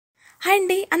Hi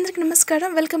అండి, అందరికీ నమస్కారం.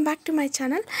 Welcome back to my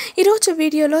channel. ఈరోజు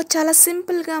వీడియోలో చాలా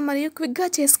సింపుల్గా మరియు క్విక్గా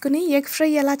చేసుకుని ఎగ్ ఫ్రై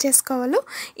ఎలా చేసుకోవాలో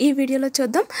ఈ వీడియోలో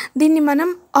చూద్దాం. దీన్ని మనం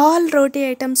ఆల్ రోటీ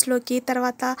ఐటమ్స్లోకి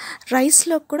తర్వాత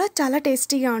రైస్లో కూడా చాలా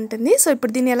టేస్టీగా ఉంటుంది. సో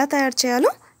ఇప్పుడు దీన్ని ఎలా తయారు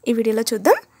చేయాలో ఈ వీడియోలో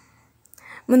చూద్దాం.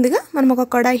 ముందుగా మనం ఒక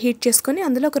కడాయి హీట్ చేసుకొని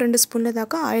అందులో ఒక 2 స్పూన్ల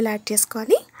దాకా ఆయిల్ యాడ్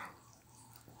చేసుకోవాలి.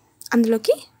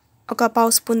 అందులోకి ఒక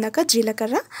పావు స్పూన్ దాకా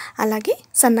జీలకర్ర, అలాగే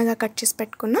సన్నగా కట్ చేసి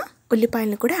పెట్టుకున్న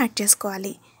ఉల్లిపాయలను కూడా యాడ్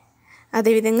చేసుకోవాలి.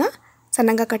 అదేవిధంగా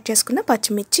సన్నగా కట్ చేసుకున్న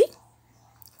పచ్చిమిర్చి,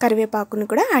 కరివేపాకును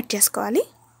కూడా యాడ్ చేసుకోవాలి.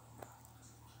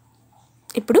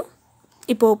 ఇప్పుడు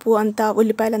ఈ పోపు అంతా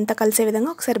ఉల్లిపాయలంతా కలిసే విధంగా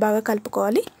ఒకసారి బాగా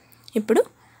కలుపుకోవాలి. ఇప్పుడు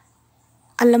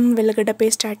అల్లం వెల్లిగడ్డ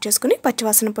పేస్ట్ యాడ్ చేసుకుని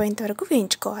పచ్చివాసన పోయేంత వరకు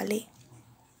వేయించుకోవాలి.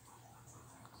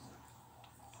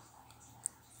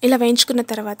 ఇలా వేయించుకున్న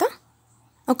తర్వాత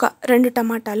ఒక 2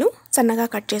 టమాటాలు సన్నగా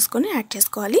కట్ చేసుకొని యాడ్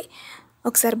చేసుకోవాలి.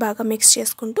 ఒకసారి బాగా మిక్స్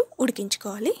చేసుకుంటూ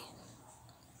ఉడికించుకోవాలి.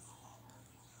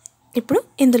 ఇప్పుడు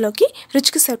ఇందులోకి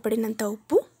రుచికి సరిపడినంత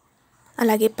ఉప్పు,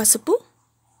 అలాగే పసుపు,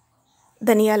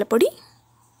 ధనియాల పొడి,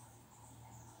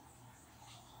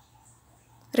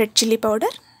 రెడ్ చిల్లీ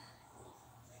పౌడర్,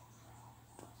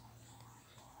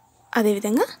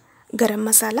 అదేవిధంగా గరం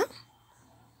మసాలా,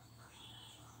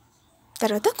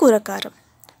 తర్వాత కూరకారం.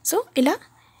 సో ఇలా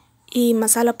ఈ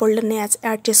మసాలా పొళ్ళని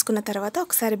యాడ్ చేసుకున్న తర్వాత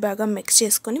ఒకసారి బాగా మిక్స్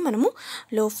చేసుకొని మనము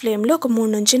లో ఫ్లేమ్లో ఒక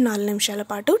 3 నుంచి 4 నిమిషాల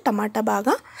పాటు టమాటా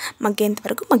బాగా మగ్గేంత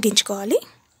వరకు మగ్గించుకోవాలి.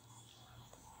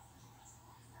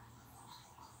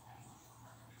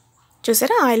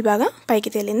 చూసారా, ఆయిల్ బాగా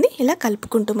పైకి తేలింది. ఇలా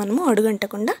కలుపుకుంటూ మనము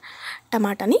అడుగంటకుండా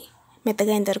టమాటాని మెత్తగా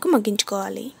అయ్యేంత వరకు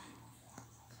మగ్గించుకోవాలి.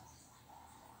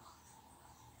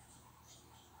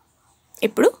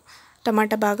 ఇప్పుడు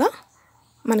టమాటా బాగా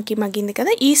మనకి మగ్గింది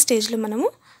కదా, ఈ స్టేజ్లో మనము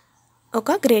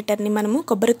ఒక గ్రేటర్ని మనము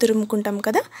కొబ్బరి తురుముకుంటాం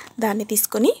కదా, దాన్ని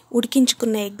తీసుకొని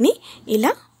ఉడికించుకున్న ఎగ్ని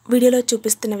ఇలా వీడియోలో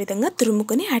చూపిస్తున్న విధంగా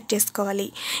తురుముకొని యాడ్ చేసుకోవాలి.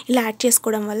 ఇలా యాడ్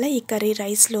చేసుకోవడం వల్ల ఈ కర్రీ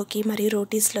రైస్లోకి మరియు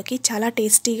రోటీస్లోకి చాలా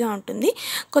టేస్టీగా ఉంటుంది.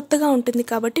 కొత్తగా ఉంటుంది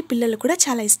కాబట్టి పిల్లలు కూడా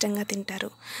చాలా ఇష్టంగా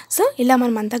తింటారు. సో ఇలా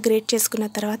మనం అంతా గ్రేట్ చేసుకున్న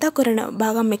తర్వాత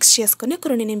బాగా మిక్స్ చేసుకొని ఒక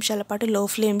 2 నిమిషాల పాటు లో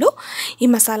ఫ్లేమ్లో ఈ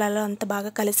మసాలాలో అంతా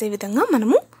బాగా కలిసే విధంగా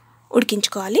మనము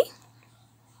ఉడికించుకోవాలి.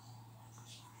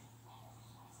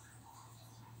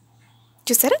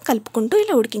 చూసారా, కలుపుకుంటూ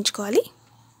ఇలా ఉడికించుకోవాలి.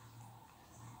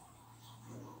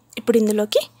 ఇప్పుడు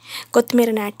ఇందులోకి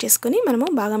కొత్తిమీరని యాడ్ చేసుకొని మనము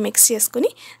బాగా మిక్స్ చేసుకొని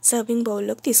సర్వింగ్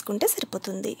బౌల్లోకి తీసుకుంటే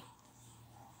సరిపోతుంది.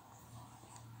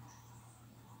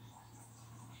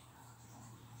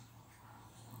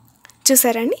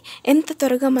 చూసారండి ఎంత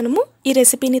త్వరగా మనము ఈ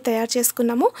రెసిపీని తయారు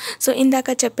చేసుకున్నామో. సో ఇందాక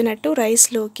చెప్పినట్టు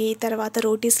రైస్లోకి తర్వాత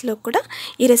రోటీస్లో కూడా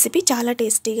ఈ రెసిపీ చాలా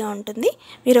టేస్టీగా ఉంటుంది.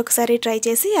 మీరు ఒకసారి ట్రై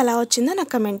చేసి ఎలా వచ్చిందో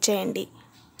నాకు కమెంట్ చేయండి.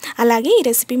 అలాగే ఈ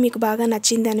రెసిపీ మీకు బాగా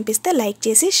నచ్చింది అనిపిస్తే లైక్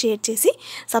చేసి, షేర్ చేసి,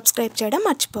 సబ్స్క్రైబ్ చేయడం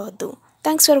మర్చిపోవద్దు.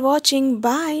 Thanks for watching.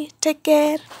 Bye, take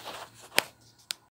care.